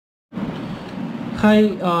Hi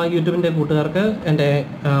യൂട്യൂബിൻ്റെ കൂട്ടുകാർക്ക് എൻ്റെ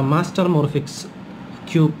മാസ്റ്റർമോർഫിക്സ്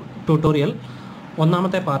ക്യൂബ് ട്യൂട്ടോറിയൽ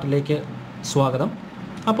ഒന്നാമത്തെ പാർട്ടിലേക്ക് സ്വാഗതം.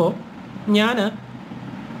 അപ്പോൾ ഞാൻ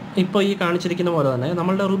ഇപ്പോൾ ഈ കാണിച്ചിരിക്കുന്ന പോലെ തന്നെ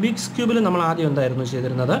നമ്മളുടെ റുബിക്സ് ക്യൂബിൽ നമ്മൾ ആദ്യം എന്തായിരുന്നു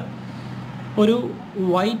ചെയ്തിരുന്നത്, ഒരു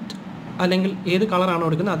വൈറ്റ് അല്ലെങ്കിൽ ഏത് കളറാണോ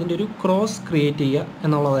എടുക്കുന്നത് അതിൻ്റെ ഒരു ക്രോസ് ക്രിയേറ്റ് ചെയ്യുക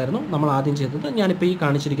എന്നുള്ളതായിരുന്നു നമ്മൾ ആദ്യം ചെയ്തത്. ഞാനിപ്പോൾ ഈ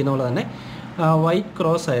കാണിച്ചിരിക്കുന്ന പോലെ തന്നെ വൈറ്റ്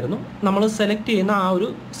ക്രോസ് ആയിരുന്നു നമ്മൾ സെലക്ട് ചെയ്യുന്ന ആ ഒരു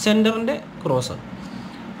സെൻറ്ററിൻ്റെ ക്രോസ്.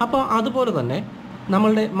 അപ്പോൾ അതുപോലെ തന്നെ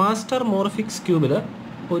നമ്മളുടെ മാസ്റ്റർ മോർഫിക്സ് ക്യൂബിൽ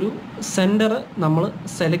ഒരു സെൻറ്റർ നമ്മൾ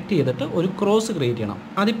സെലക്ട് ചെയ്തിട്ട് ഒരു ക്രോസ് ക്രിയേറ്റ് ചെയ്യണം.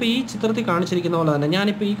 അതിപ്പോൾ ഈ ചിത്രത്തിൽ കാണിച്ചിരിക്കുന്ന പോലെ തന്നെ,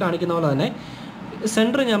 ഞാനിപ്പോൾ ഈ കാണിക്കുന്ന പോലെ തന്നെ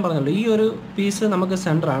സെൻറ്റർ ഞാൻ പറഞ്ഞല്ലോ, ഈ ഒരു പീസ് നമുക്ക്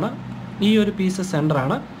സെൻറ്ററാണ്, ഈ ഒരു പീസ്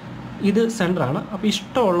സെൻറ്ററാണ്, ഇത് സെൻറ്ററാണ്. അപ്പോൾ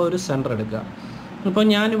ഇഷ്ടമുള്ള ഒരു സെൻറ്റർ എടുക്കുക. ഇപ്പോൾ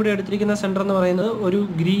ഞാനിവിടെ എടുത്തിരിക്കുന്ന സെൻറ്റർ എന്ന് പറയുന്നത് ഒരു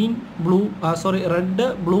ഗ്രീൻ ബ്ലൂ റെഡ്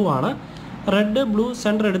ബ്ലൂ ആണ്. റെഡ് ബ്ലൂ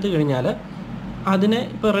സെൻറ്റർ എടുത്തു കഴിഞ്ഞാൽ അതിനെ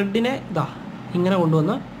ഇപ്പോൾ റെഡിനെ ഇങ്ങനെ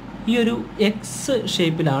കൊണ്ടുവന്ന് ഈ ഒരു എക്സ്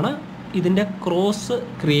ഷേപ്പിലാണ് ഇതിൻ്റെ ക്രോസ്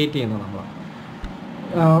ക്രിയേറ്റ് ചെയ്യുന്നത്. നമ്മൾ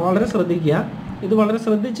വളരെ ശ്രദ്ധിക്കുക, ഇത് വളരെ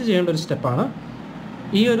ശ്രദ്ധിച്ച് ചെയ്യേണ്ട ഒരു സ്റ്റെപ്പാണ്.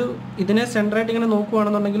 ഈ ഒരു ഇതിനെ സെൻറ്ററായിട്ട് ഇങ്ങനെ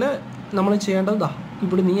നോക്കുകയാണെന്നുണ്ടെങ്കിൽ നമ്മൾ ചെയ്യേണ്ടത്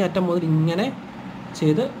ഇവിടുന്ന് ഈ അറ്റം മുതൽ ഇങ്ങനെ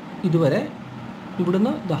ചെയ്ത് ഇതുവരെ,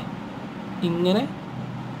 ഇവിടുന്ന് ഇങ്ങനെ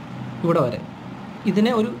ഇവിടെ വരെ,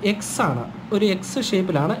 ഇതിനെ ഒരു എക്സ് ആണ്, ഒരു എക്സ്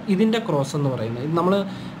ഷേപ്പിലാണ് ഇതിൻ്റെ ക്രോസ് എന്ന് പറയുന്നത്. ഇത് നമ്മൾ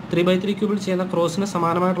 3x3 ക്യൂബിൽ ചെയ്യുന്ന ക്രോസിന്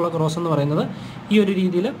സമാനമായിട്ടുള്ള ക്രോസ് എന്ന് പറയുന്നത് ഈ ഒരു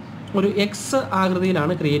രീതിയിൽ ഒരു എക്സ്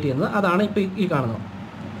ആകൃതിയിലാണ് ക്രിയേറ്റ് ചെയ്യുന്നത്. അതാണ് ഇപ്പോൾ ഈ കാണുന്നത്.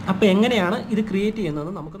 അപ്പോൾ എങ്ങനെയാണ് ഇത് ക്രിയേറ്റ്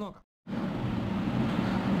ചെയ്യുന്നതെന്ന് നമുക്ക് നോക്കാം.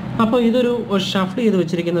 അപ്പോൾ ഇതൊരു ഷഫ്ഡ് ചെയ്ത്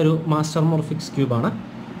വെച്ചിരിക്കുന്ന ഒരു മാസ്റ്റർ മോർഫിക്സ് ക്യൂബാണ്.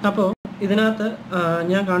 അപ്പോൾ ഇതിനകത്ത്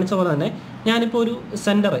ഞാൻ കാണിച്ച പോലെ തന്നെ ഞാനിപ്പോൾ ഒരു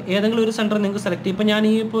സെൻറ്റർ, ഏതെങ്കിലും ഒരു സെൻറ്റർ നിങ്ങൾക്ക് സെലക്ട് ചെയ്യും. ഇപ്പോൾ ഞാൻ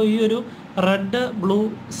ഈ ഒരു റെഡ് ബ്ലൂ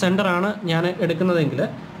സെൻറ്ററാണ് ഞാൻ എടുക്കുന്നതെങ്കിൽ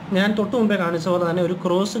ഞാൻ തൊട്ട് മുമ്പേ കാണിച്ച പോലെ തന്നെ ഒരു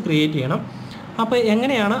ക്രോസ് ക്രിയേറ്റ് ചെയ്യണം. അപ്പോൾ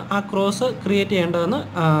എങ്ങനെയാണ് ആ ക്രോസ് ക്രിയേറ്റ് ചെയ്യേണ്ടതെന്ന്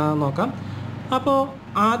നോക്കാം. അപ്പോൾ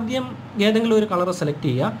ആദ്യം ഏതെങ്കിലും ഒരു കളർ സെലക്ട്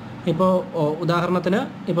ചെയ്യുക. ഇപ്പോൾ ഉദാഹരണത്തിന്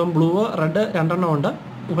ഇപ്പം ബ്ലൂ റെഡ് രണ്ടെണ്ണം ഉണ്ട്.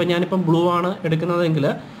 ഇപ്പോൾ ഞാനിപ്പം ബ്ലൂ ആണ് എടുക്കുന്നതെങ്കിൽ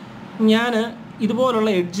ഞാൻ ഇതുപോലുള്ള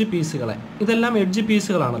എഡ്ജ് പീസുകളെ, ഇതെല്ലാം എഡ്ജ്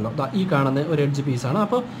പീസുകളാണല്ലോ, ഈ കാണുന്ന ഒരു എഡ്ജ് പീസാണ്.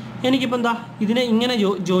 അപ്പോൾ എനിക്കിപ്പം ഇതിനെ ഇങ്ങനെ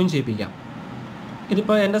ജോയിൻ ചെയ്യിപ്പിക്കാം.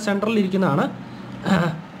 ഇതിപ്പോൾ എൻ്റെ സെൻറ്ററിൽ ഇരിക്കുന്നതാണ്.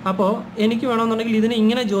 അപ്പോൾ എനിക്ക് വേണമെന്നുണ്ടെങ്കിൽ ഇതിനെ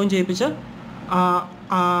ഇങ്ങനെ ജോയിൻ ചെയ്യിപ്പിച്ച്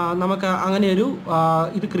നമുക്ക് അങ്ങനെ ഒരു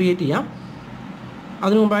ഇത് ക്രിയേറ്റ് ചെയ്യാം.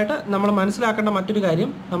 അതിനു മുമ്പായിട്ട് നമ്മൾ മനസ്സിലാക്കേണ്ട മറ്റൊരു കാര്യം,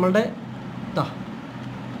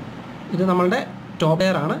 ഇത് നമ്മളുടെ ടോപ്പ്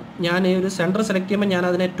ലെയർ ആണ്. ഞാൻ ഈ ഒരു സെൻറ്റർ സെലക്ട് ചെയ്യുമ്പോൾ ഞാൻ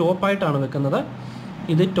അതിനെ ടോപ്പായിട്ടാണ് വെക്കുന്നത്.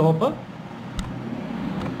 ഇത് ടോപ്പ്,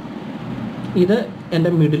 ഇത്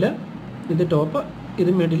എൻ്റെ മിഡിൽ, ഇത് ടോപ്പ്,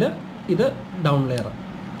 ഇത് മിഡിൽ, ഇത് ഡൗൺ ലെയർ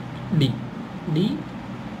ഡി,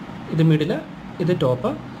 ഇത് മിഡിൽ, ഇത്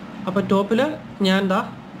ടോപ്പ്. അപ്പോൾ ടോപ്പിൽ ഞാൻ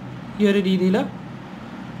ഈ ഒരു രീതിയിൽ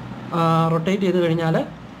റൊട്ടേറ്റ് ചെയ്ത് കഴിഞ്ഞാൽ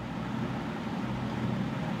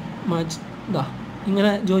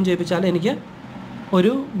ഇങ്ങനെ ജോയിൻ ചെയ്യിപ്പിച്ചാൽ എനിക്ക്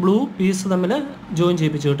ഒരു ബ്ലൂ പീസ് തമ്മിൽ ജോയിൻ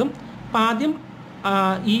ചെയ്യിപ്പിച്ച് കിട്ടും. അപ്പോൾ ആദ്യം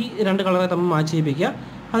ഈ രണ്ട് കളറെ തമ്മിൽ മാച്ച് ചെയ്യിപ്പിക്കുക.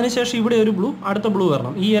 അതിനുശേഷം ഇവിടെ ഒരു ബ്ലൂ, അടുത്ത ബ്ലൂ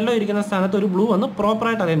വരണം. ഈ യെല്ലോ ഇരിക്കുന്ന സ്ഥാനത്ത് ഒരു ബ്ലൂ വന്ന്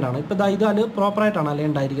പ്രോപ്പറായിട്ട് അലൈൻഡ് ആണ്. ഇപ്പോൾ ഇത് പ്രോപ്പറായിട്ടാണ്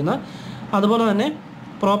അലൈൻഡ് ആയിരിക്കുന്നത്. അതുപോലെ തന്നെ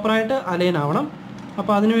പ്രോപ്പറായിട്ട് അലൈൻ ആവണം.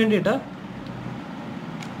 അപ്പോൾ അതിന് വേണ്ടിയിട്ട്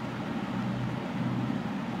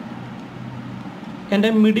എൻ്റെ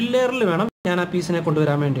മിഡിൽ ലെയറിൽ വേണം ഞാൻ ആ പീസിനെ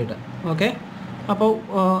കൊണ്ടുവരാൻ വേണ്ടിയിട്ട്. ഓക്കെ, അപ്പോൾ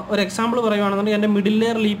ഒരു എക്സാമ്പിൾ പറയുകയാണെന്നുണ്ടെങ്കിൽ എൻ്റെ മിഡിൽ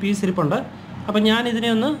ലെയറിൽ ഈ പീസ് ഇരിപ്പുണ്ട്. അപ്പോൾ ഞാൻ ഇതിനെ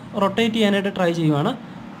ഒന്ന് റൊട്ടേറ്റ് ചെയ്യാനായിട്ട് ട്രൈ ചെയ്യുവാണ്.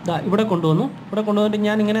 ഇവിടെ കൊണ്ടുവന്നു. ഇവിടെ കൊണ്ടുവന്നിട്ട്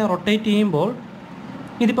ഞാൻ ഇങ്ങനെ റൊട്ടേറ്റ് ചെയ്യുമ്പോൾ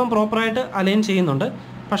ഇതിപ്പം പ്രോപ്പറായിട്ട് അലൈൻ ചെയ്യുന്നുണ്ട്.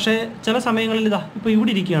 പക്ഷേ ചില സമയങ്ങളിൽ ഇപ്പോൾ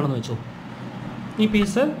ഇവിടെ ഇരിക്കുകയാണെന്ന് വെച്ചു, ഈ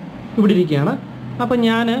പീസ് ഇവിടെ ഇരിക്കുകയാണ്. അപ്പോൾ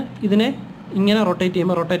ഞാൻ ഇതിനെ ഇങ്ങനെ റൊട്ടേറ്റ്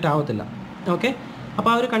ചെയ്യുമ്പോൾ റൊട്ടേറ്റ് ആവത്തില്ല. ഓക്കെ,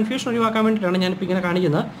 അപ്പോൾ ആ ഒരു കൺഫ്യൂഷൻ ഒഴിവാക്കാൻ വേണ്ടിയിട്ടാണ് ഞാനിപ്പോൾ ഇങ്ങനെ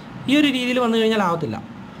കാണിക്കുന്നത്. ഈ ഒരു രീതിയിൽ വന്നു കഴിഞ്ഞാൽ ആവത്തില്ല.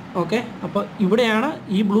 ഓക്കെ, അപ്പോൾ ഇവിടെയാണ്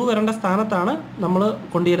ഈ ബ്ലൂ വരേണ്ട സ്ഥാനത്താണ് നമ്മൾ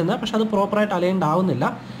കൊണ്ടുവരുന്നത്. പക്ഷെ അത് പ്രോപ്പറായിട്ട് അലൈൻഡ് ആവുന്നില്ല.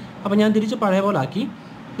 അപ്പോൾ ഞാൻ തിരിച്ച് പഴയ പോലെ ആക്കി.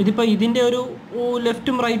 ഇതിപ്പോൾ ഇതിൻ്റെ ഒരു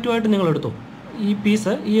ലെഫ്റ്റും റൈറ്റുമായിട്ട് നിങ്ങൾ എടുത്തു. ഈ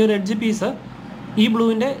പീസ്, ഈ ഒരു എഡ്ജ് പീസ്, ഈ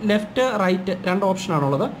ബ്ലൂവിൻ്റെ ലെഫ്റ്റ് റൈറ്റ് രണ്ട്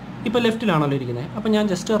ഓപ്ഷനാണുള്ളത്. ഇപ്പോൾ ലെഫ്റ്റിലാണല്ലോ ഇരിക്കുന്നത്. അപ്പോൾ ഞാൻ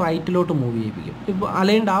ജസ്റ്റ് റൈറ്റിലോട്ട് മൂവ് ചെയ്യിപ്പിക്കും. ഇപ്പോൾ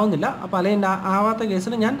അലൈൻഡ് ആവുന്നില്ല. അപ്പോൾ അലൈൻഡ് ആവാത്ത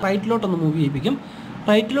കേസിൽ ഞാൻ റൈറ്റിലോട്ടൊന്ന് മൂവ് ചെയ്യിപ്പിക്കും.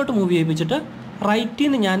 റൈറ്റിലോട്ട് മൂവ് ചെയ്യിപ്പിച്ചിട്ട് റൈറ്റിൽ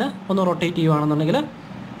നിന്ന് ഞാൻ ഒന്ന് റൊട്ടേറ്റ് ചെയ്യുകയാണെന്നുണ്ടെങ്കിൽ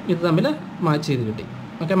ഇത് തമ്മിൽ മാച്ച് ചെയ്ത് കിട്ടി.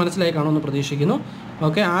 ഓക്കെ, മനസ്സിലായി കാണുമെന്ന് പ്രതീക്ഷിക്കുന്നു.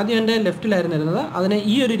 ഓക്കെ, ആദ്യം എൻ്റെ ലെഫ്റ്റിലായിരുന്നു ഇരുന്നത്. അതിനെ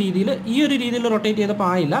ഈ ഒരു രീതിയിൽ റൊട്ടേറ്റ് ചെയ്തപ്പോൾ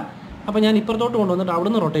ആയില്ല. അപ്പോൾ ഞാൻ ഇപ്പുറത്തോട്ട് കൊണ്ടുവന്നിട്ട് അവിടെ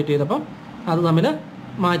നിന്ന് റൊട്ടേറ്റ് ചെയ്തപ്പം അത് തമ്മിൽ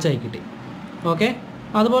മാച്ചായി കിട്ടി. ഓക്കെ,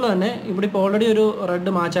 അതുപോലെ തന്നെ ഇവിടെ ഇപ്പോൾ ഓൾറെഡി ഒരു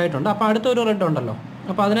റെഡ് മാച്ചായിട്ടുണ്ട്. അപ്പോൾ അടുത്തൊരു റെഡ് ഉണ്ടല്ലോ.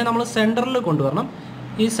 അപ്പോൾ അതിനെ നമ്മൾ സെൻറ്ററിൽ കൊണ്ടുവരണം.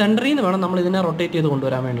 ഈ സെൻറ്ററിൽ നിന്ന് വേണം നമ്മൾ ഇതിനെ റൊട്ടേറ്റ് ചെയ്ത്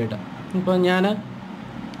കൊണ്ടുവരാൻ വേണ്ടിയിട്ട്. ഇപ്പോൾ ഞാൻ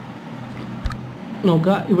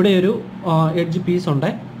നോക്കുക, ഇവിടെ ഒരു എഡ്ജ് പീസ് ഉണ്ട്.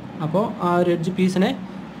 അപ്പോൾ ആ ഒരു എഡ്ജ് പീസിനെ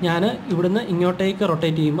ഞാൻ ഇവിടുന്ന് ഇങ്ങോട്ടേക്ക്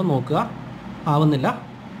റൊട്ടേറ്റ് ചെയ്യുമ്പോൾ നോക്കുക, ആവുന്നില്ല.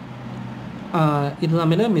 ഇത്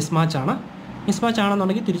തമ്മിൽ മിസ്മാച്ച്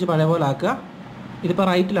ആണെന്നുണ്ടെങ്കിൽ തിരിച്ച് പഴയ പോലെ ആക്കുക. ഇതിപ്പോൾ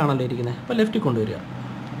റൈറ്റിലാണല്ലോ ഇരിക്കുന്നത്, അപ്പോൾ ലെഫ്റ്റിൽ കൊണ്ടുവരിക.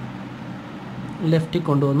 ലെഫ്റ്റിൽ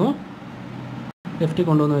കൊണ്ടുവന്നു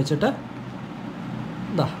വെച്ചിട്ട്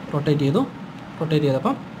ഇതാ റൊട്ടേറ്റ്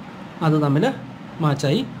ചെയ്തപ്പം അത് തമ്മിൽ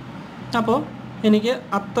മാച്ചായി. അപ്പോൾ എനിക്ക്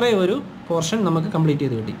അത്രയും ഒരു പോർഷൻ നമുക്ക് കംപ്ലീറ്റ്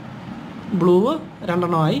ചെയ്ത് കിട്ടി. ബ്ലൂ 2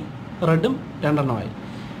 എണ്ണമായി, റെഡും 2 എണ്ണമായി.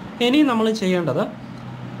 ഇനി നമ്മൾ ചെയ്യേണ്ടത്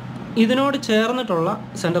ഇതിനോട് ചേർന്നിട്ടുള്ള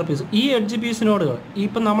സെൻറ്റർ പീസ്, ഈ എഡ്ജ് പീസിനോടുകൾ,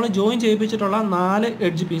 ഇപ്പം നമ്മൾ ജോയിൻ ചെയ്യിപ്പിച്ചിട്ടുള്ള 4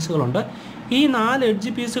 എഡ്ജ് പീസുകളുണ്ട്. ഈ 4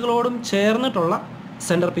 എഡ്ജ് പീസുകളോടും ചേർന്നിട്ടുള്ള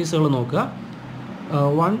സെൻറ്റർ പീസുകൾ നോക്കുക.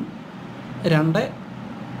 1 2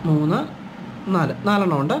 3 4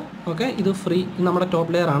 4 ഉണ്ട്. ഓക്കെ, ഇത് ഫ്രീ, നമ്മുടെ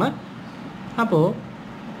ടോപ്പ് ലെയർ ആണ്. അപ്പോൾ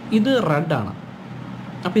ഇത് റെഡാണ്.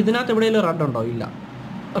 അപ്പോൾ ഇതിനകത്ത് എവിടെയെങ്കിലും റെഡ് ഉണ്ടോ? ഇല്ല,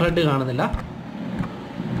 റെഡ് കാണുന്നില്ല.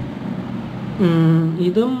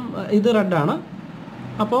 ഇത് റെഡാണ്.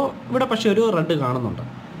 അപ്പോൾ ഇവിടെ പക്ഷേ ഒരു റെഡ് കാണുന്നുണ്ട്.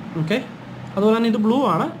 ഓക്കെ, അതുപോലെ തന്നെ ഇത് ബ്ലൂ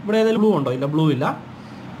ആണ്. ഇവിടെ ഏതെങ്കിലും ബ്ലൂ ഉണ്ടോ? ഇല്ല, ബ്ലൂ ഇല്ല.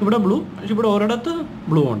 ഇവിടെ ബ്ലൂ, പക്ഷേ ഇവിടെ ഒരിടത്ത്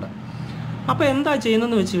ബ്ലൂ ഉണ്ട്. അപ്പോൾ എന്താ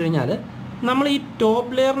ചെയ്യുന്നതെന്ന് വെച്ച് കഴിഞ്ഞാൽ നമ്മൾ ഈ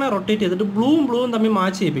ടോപ്പ് ലെയറിനെ റൊട്ടേറ്റ് ചെയ്തിട്ട് ബ്ലൂവും തമ്മിൽ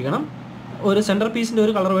മാച്ച് ചെയ്യിപ്പിക്കണം. ഒരു സെൻറ്റർ പീസിൻ്റെ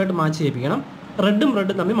ഒരു കളറുമായിട്ട് മാച്ച് ചെയ്യിപ്പിക്കണം. റെഡും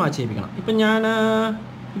തമ്മിൽ മാച്ച് ചെയ്യിപ്പിക്കണം. ഇപ്പം ഞാൻ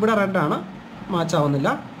ഇവിടെ റെഡാണ്, മാച്ച് ആവുന്നില്ല.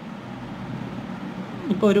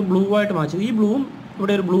 ഇപ്പോൾ ഒരു ബ്ലൂ ആയിട്ട് മാച്ച് ചെയ്തു. ഈ ബ്ലൂവും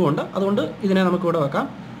ഇവിടെ ഒരു ബ്ലൂ ഉണ്ട്, അതുകൊണ്ട് ഇതിനെ നമുക്ക് ഇവിടെ വെക്കാം.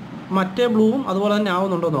 മറ്റേ ബ്ലൂവും അതുപോലെ തന്നെ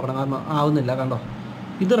ആവുന്നുണ്ടോ എന്ന് നോക്കണം. കാരണം ആവുന്നില്ല, കണ്ടോ,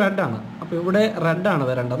 ഇത് റെഡാണ്. അപ്പോൾ ഇവിടെ റെഡാണ്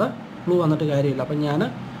വരേണ്ടത്, ബ്ലൂ വന്നിട്ട് കാര്യമില്ല. അപ്പം ഞാൻ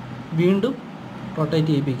വീണ്ടും റൊട്ടേറ്റ്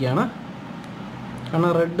ചെയ്യിപ്പിക്കുകയാണ്.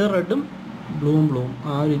 കാരണം റെഡും ബ്ലൂവും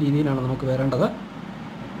ആ ഒരു രീതിയിലാണ് നമുക്ക് വരേണ്ടത്.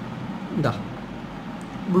 ഇതാ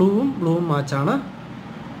ബ്ലൂവും മാച്ചാണ്.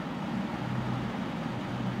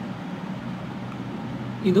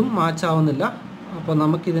 ഇതും മാച്ചാവുന്നില്ല. അപ്പോൾ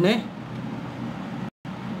നമുക്കിതിനെ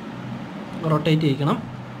റൊട്ടേറ്റ് ചെയ്യിക്കണം.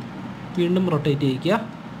 വീണ്ടും റൊട്ടേറ്റ് ചെയ്യിക്കുക.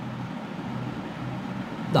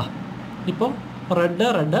 ഇതാ ഇപ്പോൾ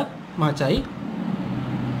റെഡ് മാച്ചായി.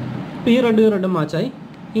 ഇപ്പോൾ ഈ റെഡും മാച്ചായി.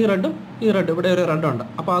 ഈ റെഡ് ഇവിടെ ഒരു റെഡുണ്ട്,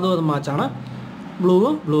 അപ്പോൾ അതും മാച്ചാണ്. ബ്ലൂ.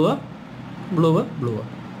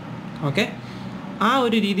 ഓക്കെ, ആ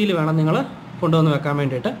ഒരു രീതിയിൽ വേണം നിങ്ങൾ കൊണ്ടുവന്ന് വെക്കാൻ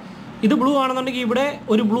വേണ്ടിയിട്ട്. ഇത് ബ്ലൂ ആണെന്നുണ്ടെങ്കിൽ ഇവിടെ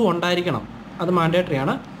ഒരു ബ്ലൂ ഉണ്ടായിരിക്കണം, അത് മാൻഡേറ്ററി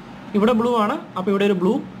ആണ്. ഇവിടെ ബ്ലൂ ആണ്, അപ്പോൾ ഇവിടെ ഒരു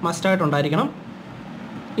ബ്ലൂ മസ്റ്റായിട്ട് ഉണ്ടായിരിക്കണം.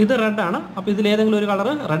 ഇത് റെഡാണ്, അപ്പോൾ ഇതിലേതെങ്കിലും ഒരു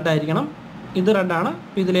കളറ് റെഡ് ആയിരിക്കണം. ഇത് റെഡാണ്,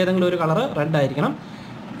 അപ്പോൾ ഇതിലേതെങ്കിലും ഒരു കളറ് റെഡ് ആയിരിക്കണം.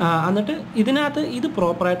 എന്നിട്ട് ഇതിനകത്ത് ഇത്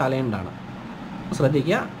പ്രോപ്പറായിട്ട് അലൈൻഡ് ആണ്.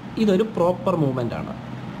 ശ്രദ്ധിക്കുക, ഇതൊരു പ്രോപ്പർ മൂവ്മെൻ്റ് ആണ്.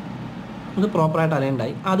 ഇത് പ്രോപ്പറായിട്ട്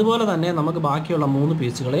അലൈൻഡായി. അതുപോലെ തന്നെ നമുക്ക് ബാക്കിയുള്ള 3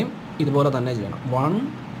 പീസുകളെയും ഇതുപോലെ തന്നെ ചെയ്യണം. 1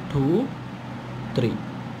 2 3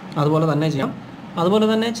 അതുപോലെ തന്നെ ചെയ്യാം. അതുപോലെ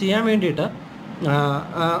തന്നെ ചെയ്യാൻ വേണ്ടിയിട്ട്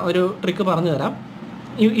ഒരു ട്രിക്ക് പറഞ്ഞു തരാം.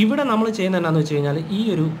 ഇവിടെ നമ്മൾ ചെയ്യുന്നത് എന്താണെന്ന് വെച്ച് കഴിഞ്ഞാൽ ഈ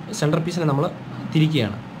ഒരു സെൻറ്റർ പീസിനെ നമ്മൾ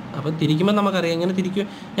തിരിക്കുകയാണ്. അപ്പോൾ തിരിക്കുമ്പോൾ നമുക്കറിയാം എങ്ങനെ തിരിക്കും.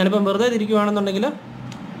 ഞാനിപ്പം വെറുതെ തിരിക്കുകയാണെന്നുണ്ടെങ്കിൽ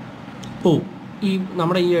പോവും,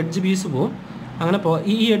 നമ്മുടെ ഈ എഡ്ജ് പീസ് പോവും. അങ്ങനെ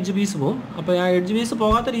ഈ എഡ്ജ് പീസ് പോവും. അപ്പോൾ ആ എഡ്ജ് പീസ്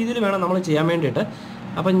പോകാത്ത രീതിയിൽ വേണം നമ്മൾ ചെയ്യാൻ വേണ്ടിയിട്ട്.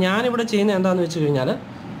 അപ്പം ഞാനിവിടെ ചെയ്യുന്നത് എന്താണെന്ന് വെച്ച് കഴിഞ്ഞാൽ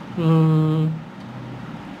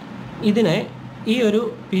ഈ ഒരു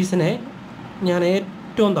പീസിനെ ഞാൻ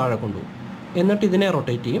ഏറ്റവും താഴെ കൊണ്ടുപോകും. എന്നിട്ട് ഇതിനെ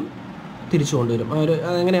റൊട്ടേറ്റ് ചെയ്യും, തിരിച്ചു കൊണ്ടുവരും.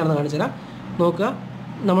 അതെങ്ങനെയാണെന്ന് കാണിച്ചു തരാം. നോക്കുക,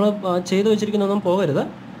 നമ്മൾ ചെയ്ത് വെച്ചിരിക്കുന്നതൊന്നും പോകരുത്.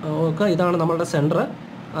 നോക്കുക, ഇതാണ് നമ്മളുടെ സെൻറ്റർ,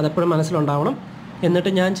 അതെപ്പോഴും മനസ്സിലുണ്ടാവണം.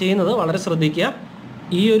 എന്നിട്ട് ഞാൻ ചെയ്യുന്നത് വളരെ ശ്രദ്ധിക്കുക.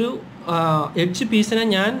 ഈ ഒരു എഡ്ജ് പീസിനെ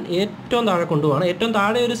ഞാൻ ഏറ്റവും താഴെ കൊണ്ടുപോവാണ്. ഏറ്റവും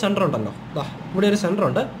താഴെ ഒരു സെൻറ്റർ ഉണ്ടല്ലോ, ഇവിടെ ഒരു സെൻറ്റർ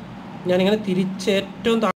ഉണ്ട്. ഞാനിങ്ങനെ തിരിച്ച്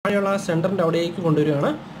ഏറ്റവും താഴെയുള്ള ആ സെൻറ്ററിൻ്റെ അവിടേക്ക് കൊണ്ടുവരികയാണ്.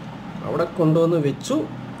 അവിടെ കൊണ്ടുവന്ന് വെച്ചു.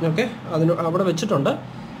 ഓക്കെ, അവിടെ വെച്ചിട്ടുണ്ട്.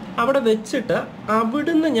 അവിടെ വെച്ചിട്ട്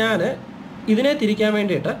അവിടുന്ന് ഞാൻ ഇതിനെ തിരിക്കാൻ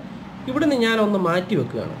വേണ്ടിയിട്ട് ഇവിടുന്ന് ഞാനൊന്ന് മാറ്റി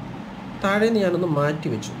വെക്കുകയാണ്. താഴേന്ന് ഞാനൊന്ന് മാറ്റി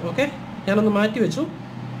വെച്ചു. ഓക്കെ, ഞാനൊന്ന് മാറ്റി വെച്ചു.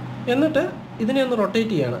 എന്നിട്ട് ഇതിനെ ഒന്ന്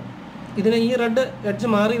റൊട്ടേറ്റ് ചെയ്യാണ്. ഇതിനെ ഈ റെഡ് എഡ്ജ്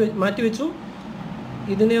മാറ്റി വെച്ചു.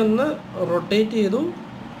 ഇതിനെ ഒന്ന് റൊട്ടേറ്റ്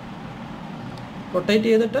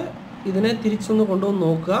ചെയ്തിട്ട് ഇതിനെ തിരിച്ചൊന്ന് കൊണ്ടുവന്ന്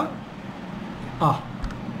നോക്കുക.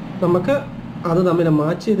 നമുക്ക് അത് തമ്മിൽ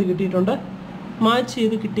മാച്ച് ചെയ്ത് കിട്ടിയിട്ടുണ്ട്. മാച്ച്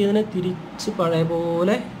ചെയ്ത് കിട്ടിയതിനെ തിരിച്ച് പഴയ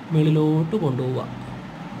പോലെ മുകളിലോട്ട്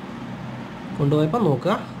കൊണ്ടുപോയപ്പോൾ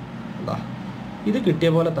നോക്കുക, ഇത് കിട്ടിയ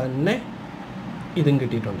പോലെ തന്നെ ഇതും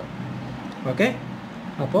കിട്ടിയിട്ടുണ്ട്. ഓക്കെ,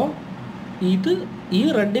 അപ്പോൾ ഈ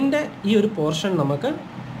റെഡിൻ്റെ ഈ ഒരു പോർഷൻ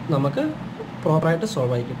നമുക്ക് പ്രോപ്പറായിട്ട്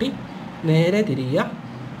സോൾവ് ആയി കിട്ടി. നേരെ തിരിയുക,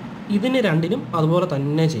 ഇതിന് രണ്ടിനും അതുപോലെ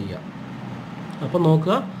തന്നെ ചെയ്യുക. അപ്പോൾ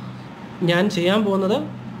നോക്കുക, ഞാൻ ചെയ്യാൻ പോകുന്നത്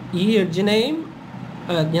ഈ എഡ്ജിനെയും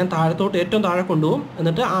ഞാൻ താഴത്തോട്ട് ഏറ്റവും താഴെ കൊണ്ടുപോകും.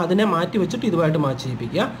 എന്നിട്ട് അതിനെ മാറ്റി വെച്ചിട്ട് ഇതുമായിട്ട് മാച്ച്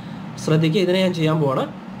ചെയ്യിപ്പിക്കുക. ശ്രദ്ധിക്കുക, ഇതിനെ ഞാൻ ചെയ്യാൻ പോവാണ്.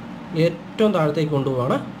 ഏറ്റവും താഴത്തേക്ക്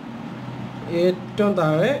കൊണ്ടുപോവാണ്. ഏറ്റവും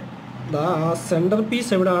താഴെ ആ സെൻറ്റർ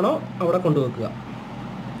പീസ് എവിടെയാണോ അവിടെ കൊണ്ടുവെക്കുക.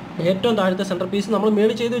 ഏറ്റവും താഴത്തെ സെൻറ്റർ പീസ് നമ്മൾ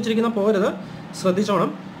മേളിൽ ചെയ്ത് വെച്ചിരിക്കുന്ന പോരുത്,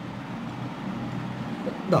 ശ്രദ്ധിച്ചോണം.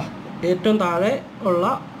 ഏറ്റവും താഴെ ഉള്ള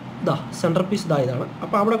സെൻറ്റർ പീസ് ഇതാണ്.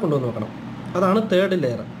 അപ്പോൾ അവിടെ കൊണ്ടുവന്ന് നോക്കണം. അതാണ് തേർഡ്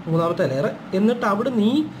ലെയർ, മൂന്നാമത്തെ ലെയർ. എന്നിട്ട് അവിടെ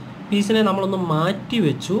നീ പീസിനെ നമ്മളൊന്ന് മാറ്റി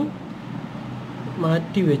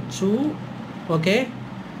വെച്ചു. ഓക്കെ,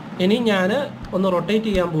 ഇനി ഞാൻ ഒന്ന് റൊട്ടേറ്റ്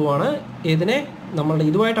ചെയ്യാൻ പോവാണ്. ഇതിനെ നമ്മളുടെ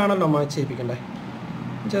ഇതുമായിട്ടാണല്ലോ മാച്ച് ചെയ്യിപ്പിക്കേണ്ടത്.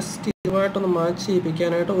 ജസ്റ്റ് ഇതുമായിട്ടൊന്ന് മാച്ച്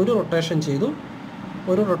ചെയ്യിപ്പിക്കാനായിട്ട് ഒരു റൊട്ടേഷൻ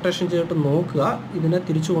ചെയ്തിട്ട് നോക്കുക. ഇതിനെ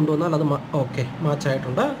തിരിച്ചു കൊണ്ടുവന്നാൽ അത് ഓക്കെ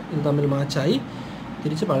മാച്ചായിട്ടുണ്ട്. ഇത് തമ്മിൽ മാച്ചായി.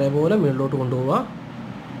 തിരിച്ച് പഴയ പോലെ മുകളിലോട്ട് കൊണ്ടുപോവുക.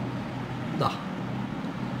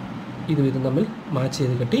 ഇതും തമ്മിൽ മാച്ച്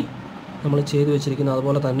ചെയ്ത് കെട്ടി നമ്മൾ ചെയ്ത് വെച്ചിരിക്കുന്നത്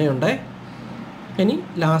അതുപോലെ തന്നെയുണ്ട്. ഇനി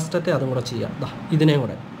ലാസ്റ്റത്തെ അതും കൂടെ ചെയ്യാം. ഇതിനെ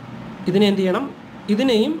എന്ത് ചെയ്യണം?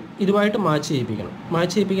 ഇതിനെയും ഇതുമായിട്ട് മാച്ച് ചെയ്യിപ്പിക്കണം.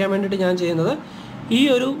 മാച്ച് ചെയ്യിപ്പിക്കാൻ വേണ്ടിയിട്ട് ഞാൻ ചെയ്യുന്നത് ഈ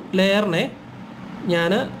ഒരു ലെയറിനെ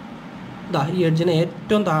ഞാൻ ഈ എഡ്ജിനെ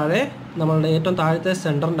ഏറ്റവും താഴെ നമ്മളുടെ ഏറ്റവും താഴത്തെ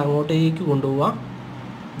സെൻറ്ററിൻ്റെ അങ്ങോട്ടേക്ക് കൊണ്ടുപോവാം.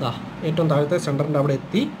 ഏറ്റവും താഴത്തെ സെൻറ്ററിൻ്റെ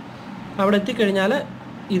അവിടെ എത്തിക്കഴിഞ്ഞാൽ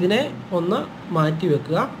ഇതിനെ ഒന്ന് മാറ്റി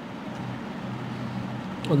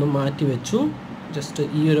വെച്ചു. ജസ്റ്റ്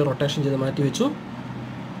ഈ ഒരു റൊട്ടേഷൻ ചെയ്ത് മാറ്റി വെച്ചു.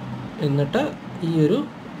 എന്നിട്ട് ഈ ഒരു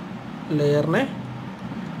ലെയറിനെ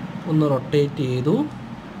ഒന്ന് റൊട്ടേറ്റ് ചെയ്തു.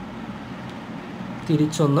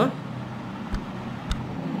 തിരിച്ചൊന്ന്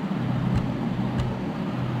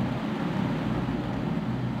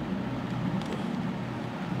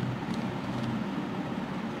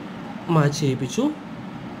മാച്ച് ചെയ്യിപ്പിച്ചു.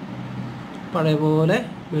 പഴയ പോലെ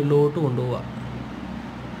മുകളിലോട്ട് കൊണ്ടുപോവുക.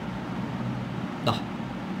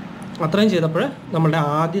 അത്രയും ചെയ്തപ്പോൾ നമ്മളുടെ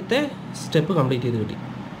ആദ്യത്തെ സ്റ്റെപ്പ് കംപ്ലീറ്റ് ചെയ്ത് കിട്ടി.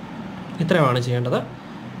 ഇത്രയുമാണ് ചെയ്യേണ്ടത്.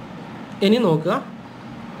 ഇനി നോക്കുക,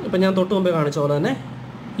 ഇപ്പം ഞാൻ തൊട്ട് മുമ്പേ കാണിച്ച പോലെ തന്നെ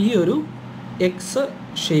ഈ ഒരു എക്സ്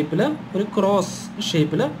ഷേപ്പിൽ ഒരു ക്രോസ്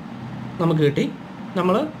ഷേപ്പിൽ നമുക്ക് കിട്ടി.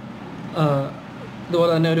 നമ്മൾ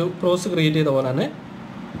ഇതുപോലെ തന്നെ ഒരു ക്രോസ് ക്രിയേറ്റ് ചെയ്ത പോലെ തന്നെ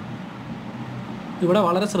ഇവിടെ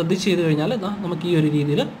വളരെ ശ്രദ്ധിച്ച് ചെയ്ത് കഴിഞ്ഞാൽ നമുക്ക് ഈ ഒരു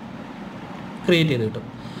രീതിയിൽ ക്രിയേറ്റ് ചെയ്ത് കിട്ടും.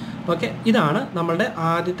 ഓക്കെ, ഇതാണ് നമ്മളുടെ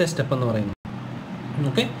ആദ്യത്തെ സ്റ്റെപ്പ് എന്ന് പറയുന്നത്.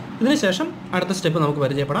 ഓക്കെ, ഇതിന് ശേഷം അടുത്ത സ്റ്റെപ്പ് നമുക്ക്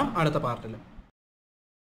പരിചയപ്പെടാം അടുത്ത പാർട്ടിൽ.